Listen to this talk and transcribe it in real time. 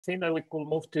think that we could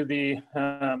move to the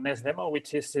next demo,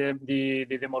 which is the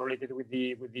demo related with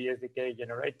the SDK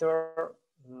generator.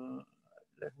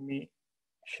 Let me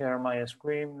share my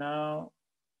screen now.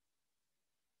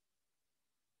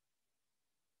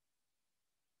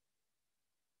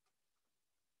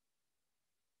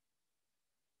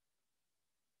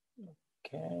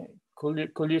 Okay,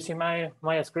 could you see my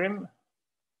screen?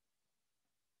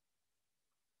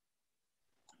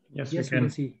 Yes, we can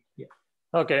see. Yeah.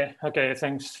 Okay.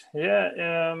 Thanks.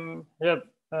 Yeah.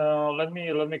 Let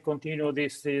me continue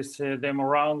this demo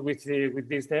round with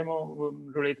this demo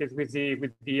related with the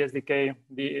SDK,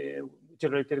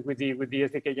 related with the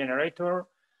SDK generator.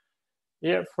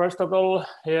 Yeah. First of all,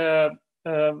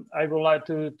 I would like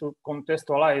to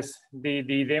contextualize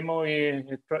the demo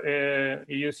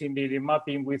using the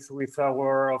mapping with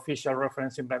our official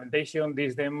reference implementation.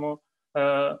 This demo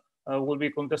will be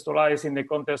contextualized in the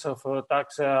context of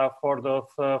tax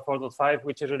 4.5,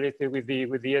 which is related with the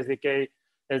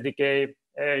SDK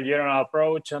general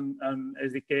approach and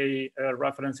SDK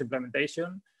reference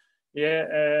implementation.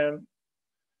 Yeah.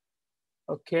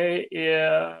 Okay.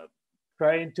 Yeah.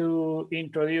 Trying to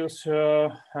introduce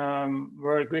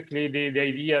very quickly the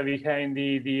idea behind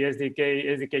the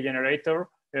SDK generator.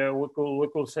 We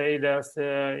could say that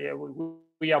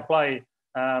we apply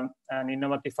an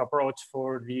innovative approach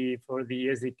for the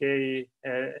SDK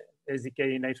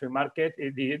in free market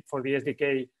for the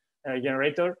SDK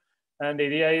generator, and the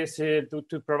idea is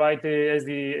to provide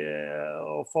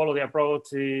follow the approach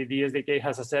the SDK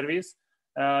has a service.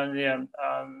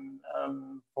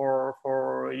 For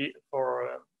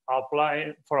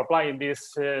applying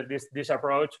this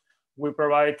approach, we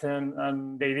provide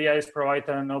and the idea is provide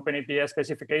an OpenAPI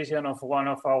specification of one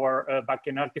of our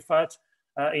backend artifacts,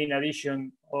 in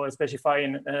addition or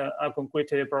specifying a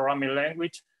concrete programming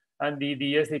language, and the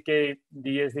SDK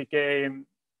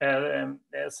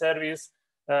service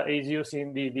is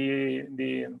using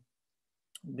the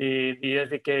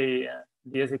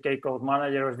SDK code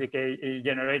manager, SDK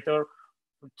generator,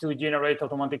 to generate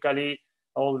automatically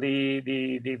all the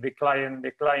client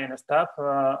stuff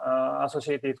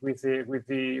associated with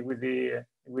the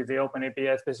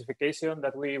OpenAPI specification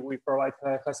that we provide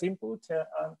as input.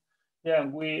 Yeah,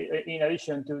 we, in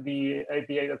addition to the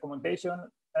API documentation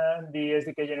and the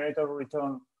SDK generator,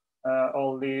 return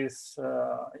all these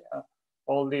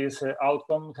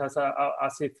outcomes as a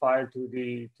zip file to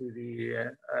the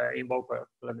invoker,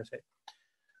 let me say.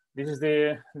 This is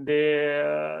the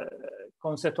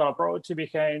conceptual approach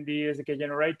behind the SDK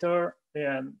generator.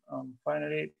 And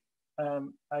finally,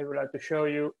 I would like to show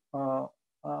you a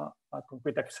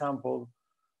concrete example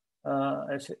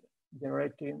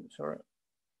generating, sorry.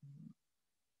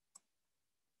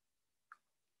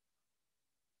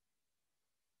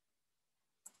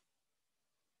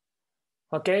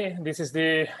 Okay, this is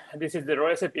the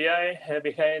REST API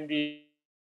behind the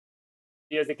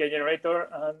SDK generator,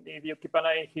 and if you keep an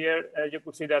eye here, you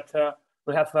could see that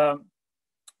we have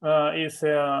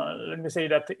let me say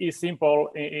that is simple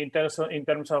in terms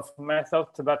of method,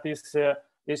 but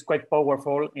is quite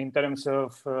powerful in terms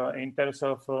of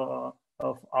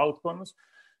outcomes.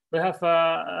 We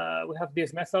have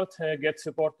this method get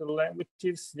supported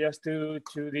languages just to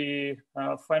the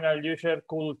final user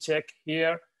could check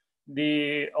here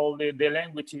all the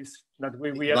languages that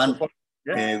we are supporting.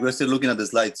 Yeah? We're still looking at the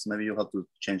slides. Maybe you have to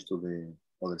change to the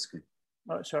other screen.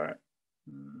 Oh, sorry.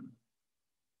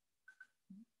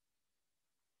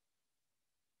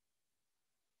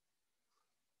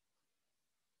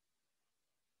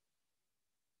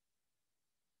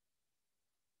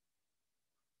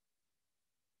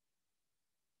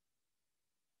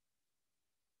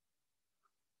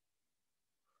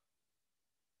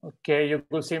 Okay, you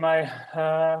will see my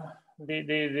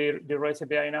the REST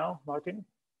API now, Martin.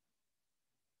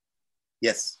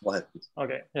 Yes, go ahead, please.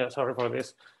 Okay, yeah, sorry for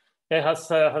this.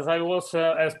 As I was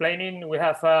explaining, we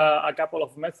have a couple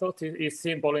of methods. It's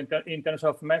simple in terms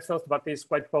of methods, but it's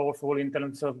quite powerful in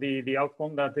terms of the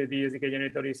outcome that the SDK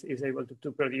generator is able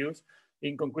to produce.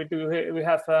 In concrete, we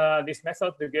have this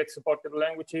method to get supported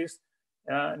languages.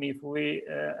 And if we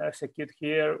execute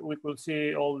here, we could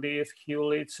see all these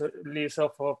huge list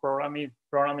of programming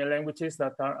languages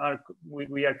that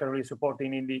we are currently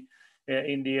supporting in the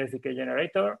SDK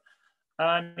generator.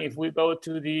 And if we go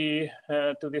to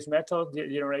this method,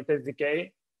 generate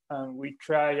SDK, and we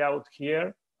try out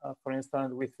here, for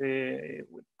instance, we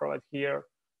provide here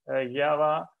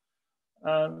Java,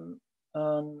 and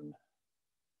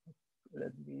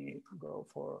let me go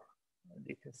for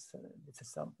this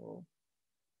example.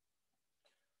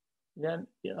 Then,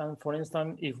 and for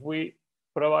instance, if we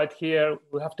provide here,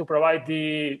 we have to provide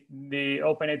the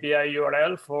OpenAPI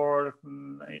URL for,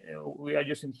 we are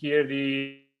using here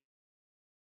the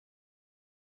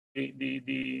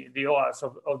OAuth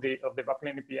of the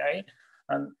backplane API,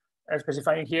 and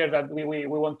specifying here that we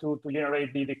want to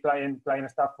generate the client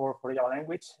stuff for Java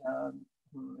language.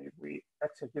 If we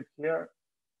execute here,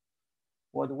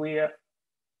 what we are,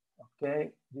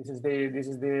 okay, this is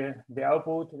the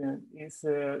output. Is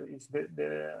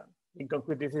the in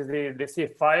concrete, this is the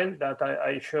zip file that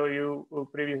I show you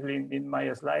previously in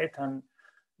my slide. And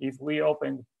if we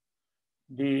open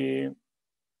the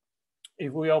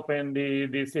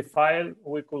zip file,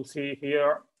 we could see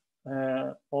here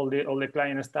all the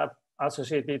client stuff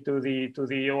associated to the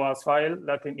OAuth file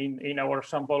that in our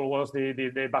sample was the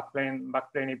backplane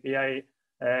API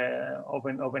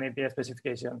open API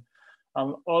specification.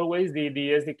 Always the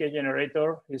SDK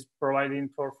generator is providing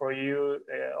for you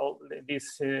all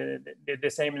this the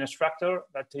same instructor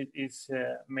that is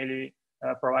mainly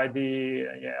provide the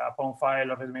upon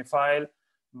file or readme file,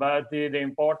 but the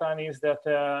important is that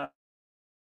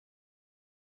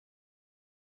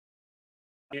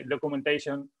the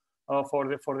documentation for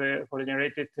the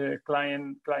generated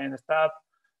client stuff.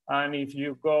 And if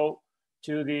you go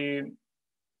to the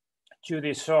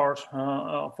source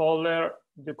folder,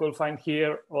 you could find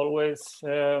here always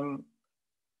you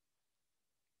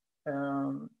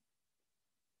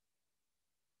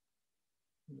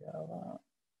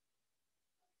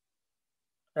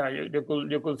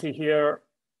could see here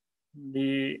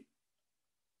the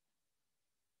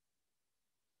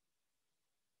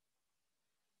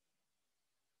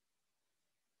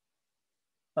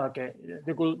okay,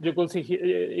 you could see here,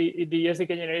 the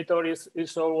SDK generator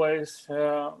is always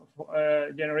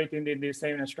generating the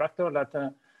same instructor that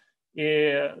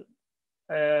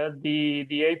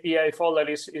the API folder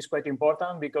is quite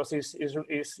important because it's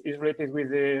related with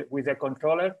the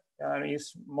controller, and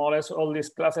it's more or less all these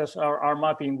classes are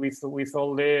mapping with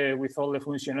all the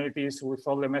functionalities, with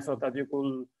all the methods that you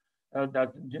could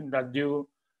that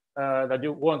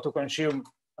you want to consume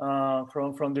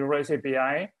from the REST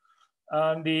API.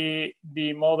 And the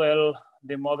model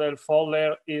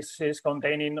folder is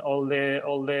containing all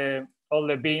the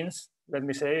beans, let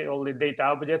me say, all the data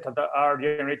objects that are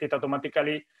generated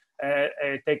automatically,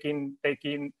 taking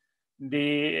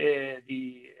the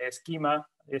schema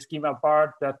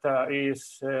part that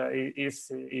is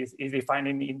defined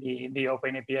in the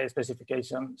OpenAPI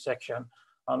specification section.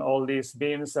 And all these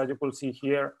beans that you could see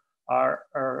here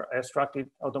are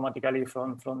extracted automatically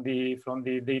from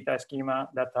the data schema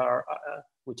that are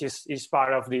which is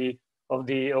part of the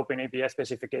OpenAPI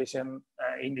specification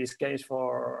in this case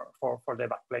for the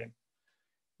backplane.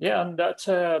 Yeah, and that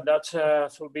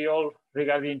should be all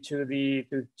regarding to the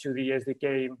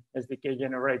SDK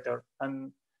generator.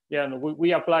 And yeah,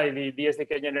 we apply the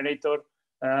SDK generator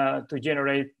to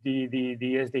generate the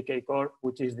SDK core,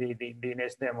 which is the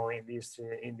next demo in this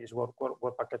web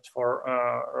package for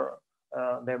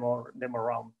demo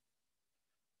round.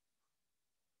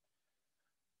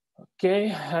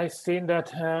 Okay, I think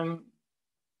that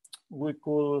we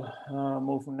could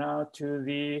move now to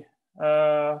the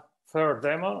third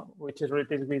demo, which is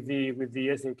related with the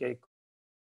SDK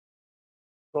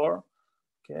core.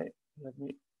 Okay, let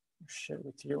me share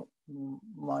with you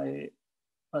my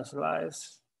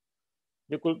slides.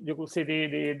 You could see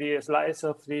the slides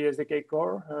of the SDK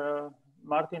core,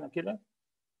 Martin, Aquila?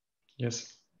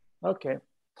 Yes. Okay.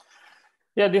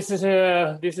 Yeah, this is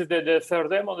the third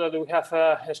demo that we have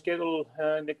scheduled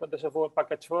in the context of Web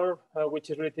Package 4, which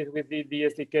is related with the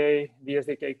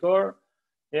SDK core.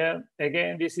 Yeah,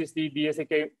 again, this is the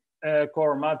SDK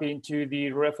core mapping to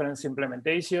the reference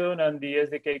implementation, and the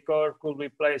SDK core could be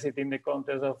placed in the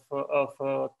context of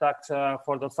tax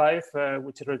 4.5,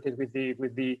 which is related with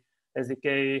the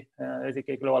SDK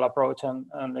global approach and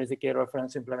SDK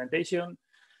reference implementation.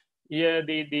 Yeah,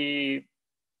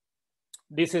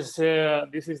 this is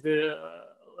the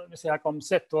let me say a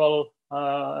conceptual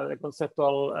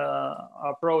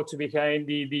approach behind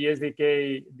the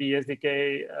SDK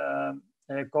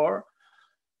core.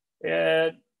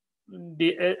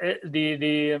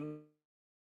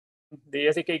 The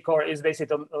SDK core is based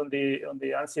on the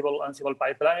Ansible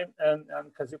pipeline, and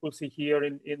as you can see here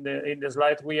in the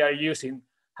slide, we are using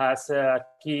as a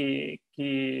key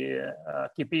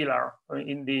pillar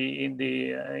in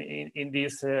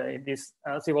this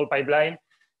Ansible pipeline,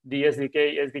 the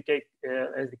SDK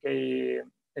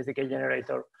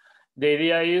generator. The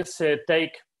idea is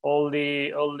take all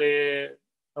the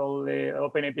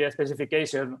OpenAPI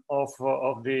specification of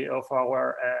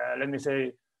our let me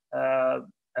say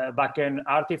backend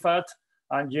artifact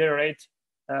and generate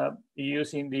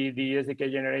using the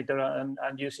SDK generator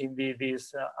and using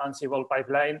this Ansible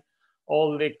pipeline,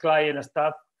 all the client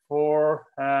stuff for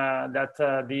that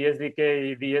the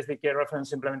SDK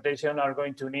reference implementation are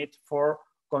going to need for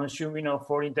consuming or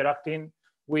for interacting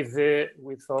with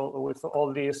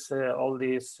all these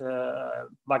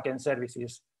backend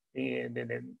services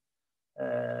in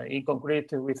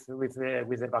concrete with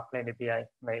the backplane API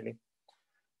mainly.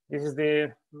 This is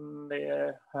the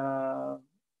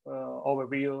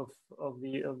overview of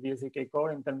the SDK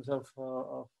core in terms of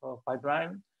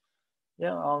pipeline.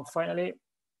 Yeah, and finally,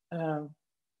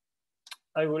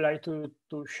 I would like to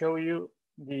show you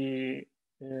the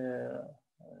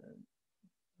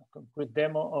complete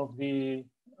demo of the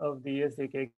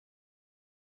SDK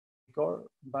core,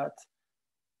 but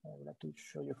I would like to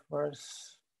show you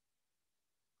first.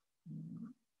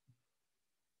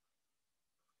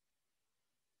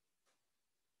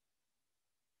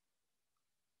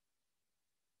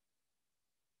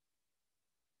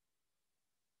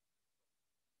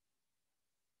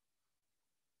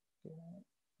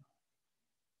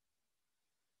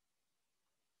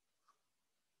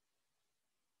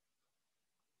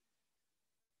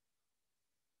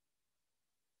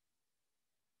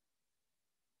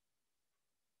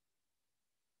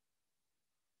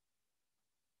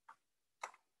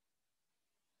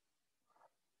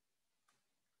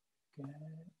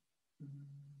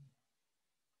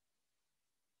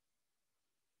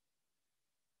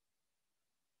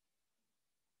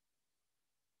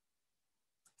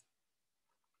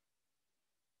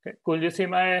 Okay, could you see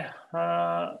my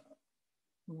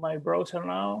my browser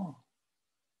now?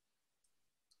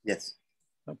 Yes.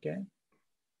 Okay.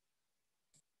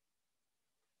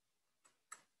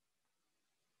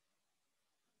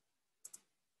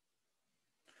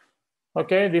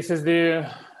 Okay, this is the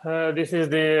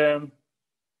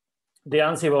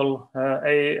Ansible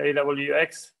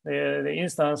AWX, the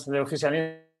instance, the official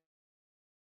instance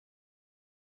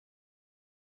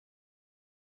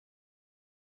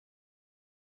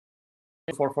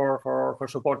for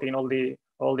supporting all the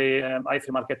I3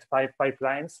 market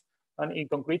pipelines. And in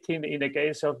concrete, in the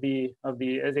case of the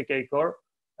SDK core,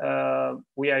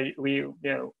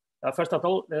 first of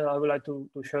all, I would like to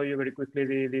show you very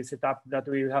quickly the setup that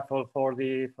we have for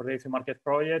the I3 market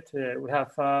project. We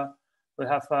have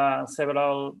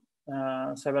several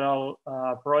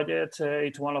projects,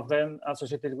 each one of them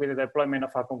associated with the deployment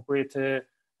of a concrete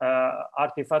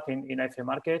artifact in I3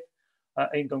 market.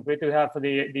 In concrete, we have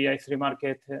the I3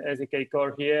 market SDK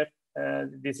core here.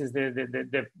 This is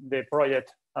the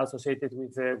project associated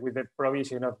with the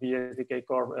provision of the SDK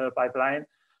core pipeline,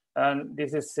 and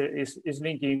this is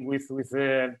linking with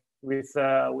a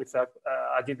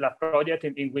GitLab project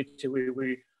in which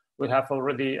we have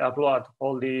already uploaded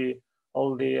all the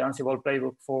Ansible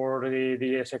playbook for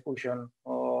the execution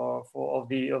of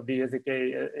the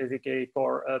SDK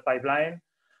core pipeline.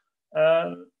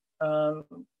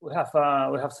 We have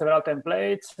several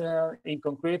templates. In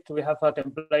concrete, we have a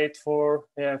template for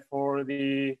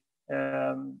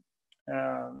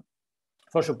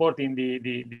supporting the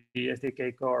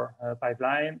SDK core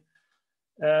pipeline.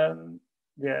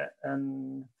 Yeah,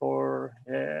 and for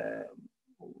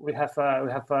we have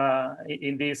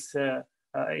in this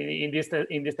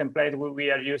template we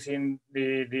are using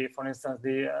for instance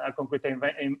the concrete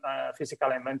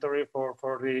physical inventory for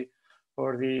the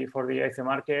I3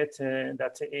 market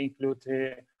that include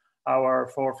our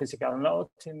 4 physical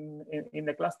nodes in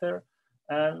the cluster.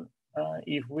 And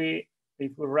if we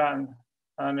run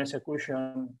an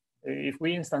execution, if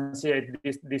we instantiate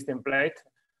this template,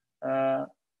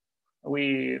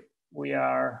 we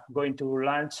are going to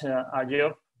launch a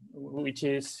job which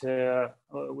is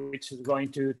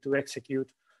going to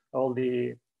execute all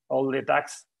the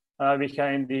tasks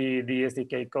behind the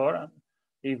SDK core.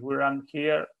 If we run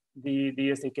here the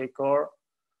SDK core,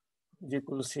 you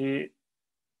could see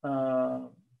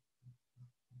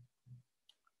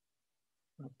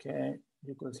okay,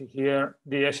 you can see here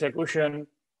the execution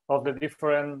of the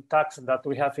different tasks that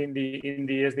we have in the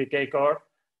SDK core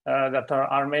that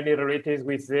are mainly related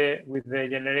with the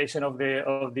generation of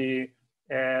the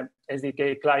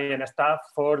SDK client stuff.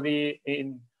 For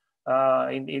in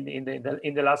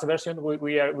the last version,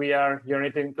 we are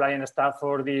generating client stuff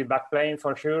for the backplane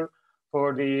for sure,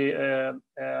 for the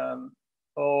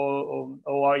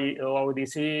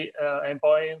OODC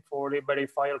endpoint, for the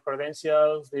verifier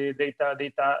credentials, the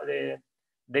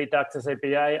data access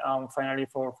API, and finally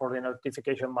for the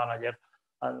notification manager.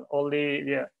 And all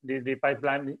the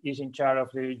pipeline is in charge of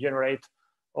the generate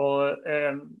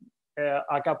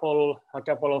a couple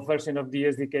of versions of the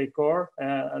SDK core.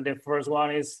 And the first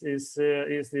one is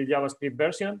the JavaScript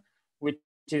version, which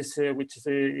which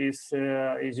is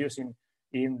using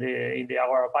in the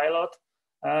our pilot.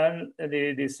 And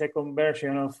the second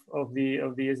version of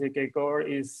the SDK core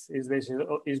is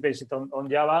based on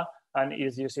Java and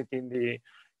is used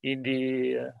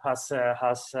has a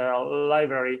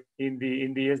library in the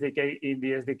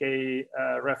SDK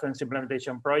reference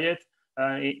implementation project.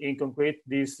 In concrete,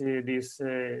 this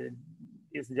Java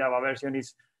version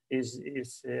is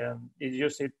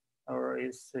used or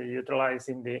is utilized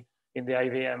in the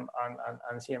IBM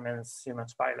and Siemens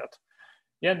pilot.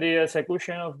 Yeah, the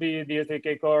execution of the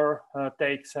SDK core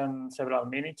takes several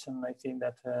minutes, and I think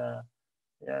that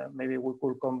yeah, maybe we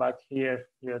could come back here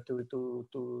to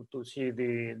see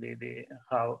the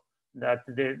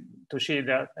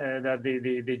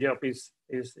the job is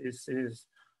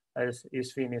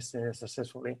finished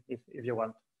successfully if you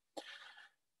want.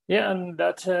 Yeah, and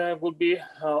that would be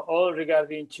all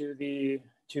regarding to the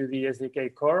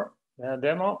SDK core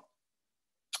demo.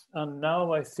 And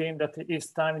now I think that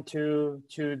it's time to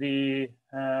the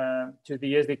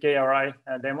SDK RI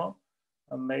demo.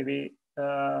 And maybe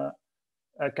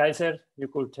Kaiser, you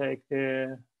could take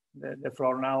the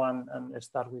floor now and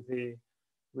start with the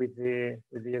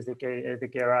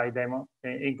SDK RI demo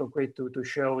in concrete to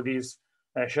show this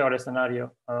short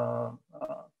scenario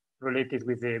related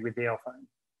with the offering.